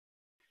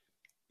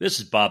This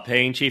is Bob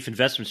Payne, Chief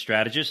Investment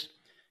Strategist,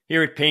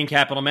 here at Payne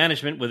Capital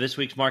Management with this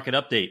week's market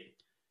update.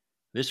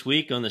 This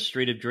week on the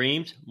Street of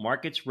Dreams,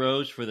 markets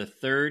rose for the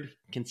third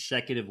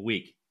consecutive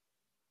week.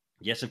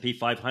 The S&P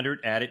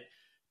 500 added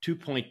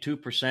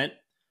 2.2%,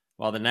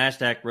 while the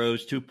Nasdaq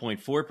rose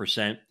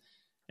 2.4%,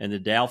 and the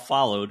Dow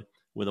followed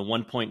with a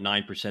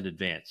 1.9%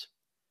 advance.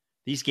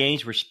 These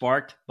gains were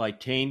sparked by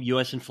tame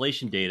U.S.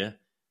 inflation data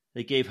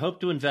that gave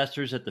hope to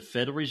investors that the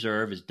Federal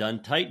Reserve is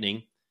done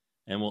tightening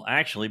and will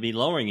actually be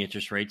lowering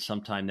interest rates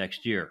sometime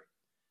next year.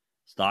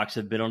 Stocks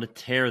have been on a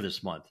tear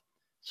this month.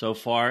 So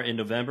far in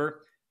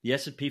November, the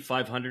S&P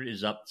 500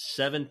 is up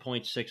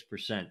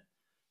 7.6%,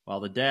 while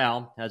the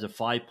Dow has a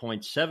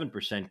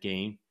 5.7%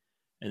 gain,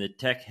 and the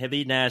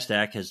tech-heavy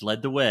Nasdaq has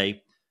led the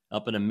way,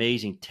 up an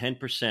amazing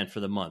 10% for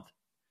the month.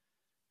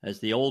 As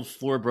the old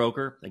floor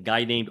broker, a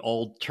guy named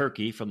Old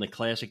Turkey from the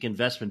classic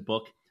investment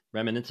book,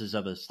 Reminiscences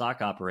of a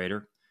Stock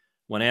Operator,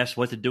 when asked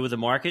what to do with the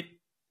market,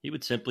 he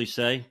would simply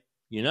say,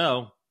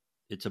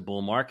 it's a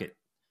bull market.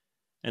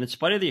 And in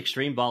spite of the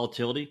extreme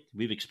volatility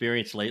we've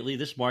experienced lately,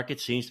 this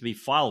market seems to be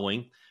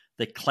following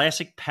the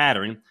classic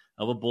pattern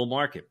of a bull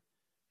market.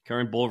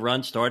 Current bull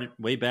run started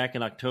way back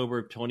in October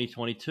of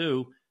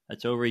 2022.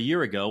 That's over a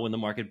year ago when the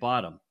market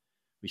bottomed.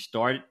 We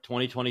started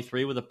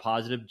 2023 with a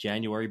positive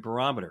January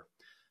barometer.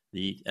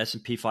 The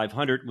S&P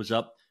 500 was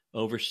up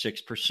over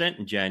 6%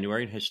 in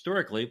January, and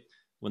historically,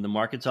 when the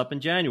market's up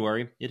in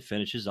January, it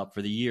finishes up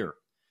for the year.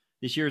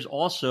 This year is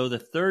also the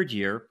third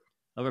year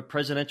of a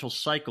presidential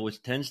cycle,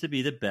 which tends to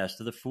be the best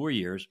of the 4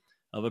 years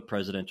of a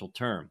presidential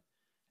term.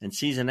 And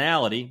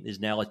seasonality is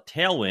now a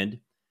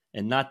tailwind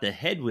and not the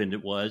headwind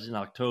it was in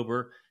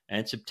October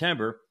and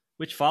September,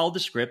 which followed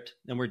the script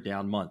and were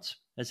down months,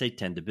 as they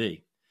tend to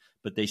be.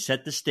 But they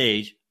set the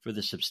stage for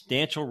the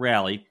substantial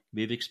rally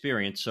we've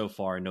experienced so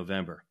far in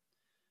November.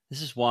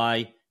 This is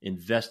why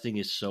investing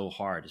is so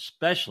hard,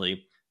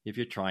 especially if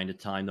you're trying to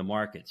time the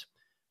markets.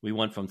 We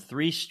went from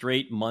 3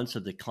 straight months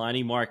of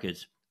declining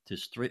markets to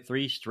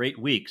 3 straight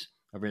weeks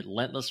of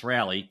relentless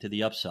rally to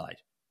the upside.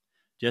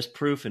 Just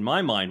proof in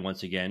my mind,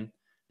 once again,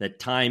 that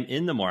time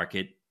in the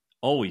market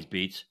always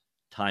beats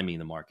timing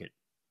the market.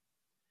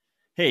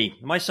 Hey,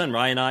 my son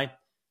Ryan and I,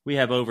 we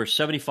have over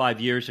 75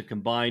 years of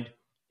combined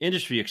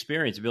industry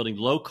experience building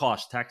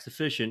low-cost,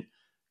 tax-efficient,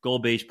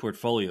 goal-based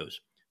portfolios.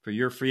 For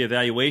your free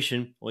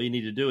evaluation, all you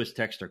need to do is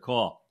text or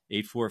call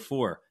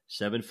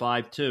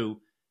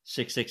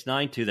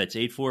 844-752-6692. That's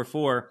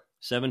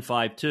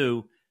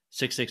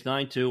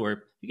 844-752-6692,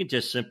 or you can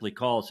just simply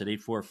call us at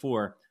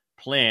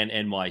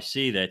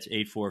 844-PLAN-NYC. That's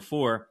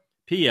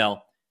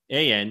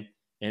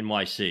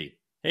 844-PLAN-NYC.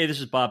 Hey,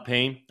 this is Bob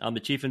Payne. I'm the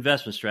Chief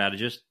Investment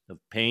Strategist of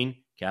Payne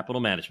Capital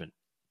Management.